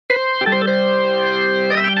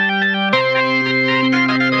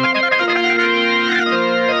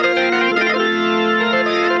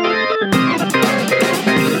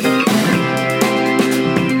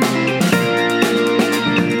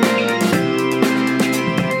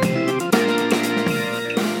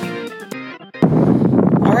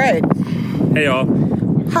Hey, y'all.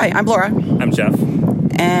 Hi, I'm Laura. I'm Jeff.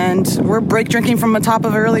 And we're break drinking from the top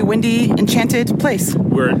of a really windy, enchanted place.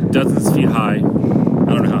 We're dozens of feet high. I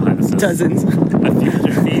don't know how high this is. Dozens. A few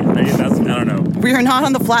hundred feet. I don't know. We are not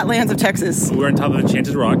on the flatlands of Texas. We're on top of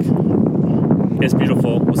Enchanted Rock. It's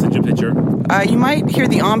beautiful. We'll send you a picture. You might hear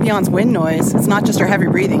the ambiance wind noise. It's not just our heavy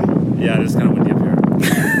breathing. Yeah, it is kind of windy up here.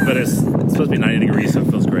 But it's supposed to be 90 degrees, so it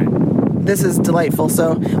feels great. This is delightful.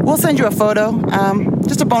 So we'll send you a photo.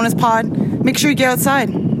 Just a bonus pod. Make sure you get outside.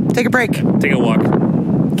 Take a break. Take a walk.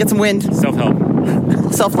 Get some wind. Self-help.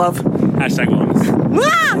 Self-love. #wellness.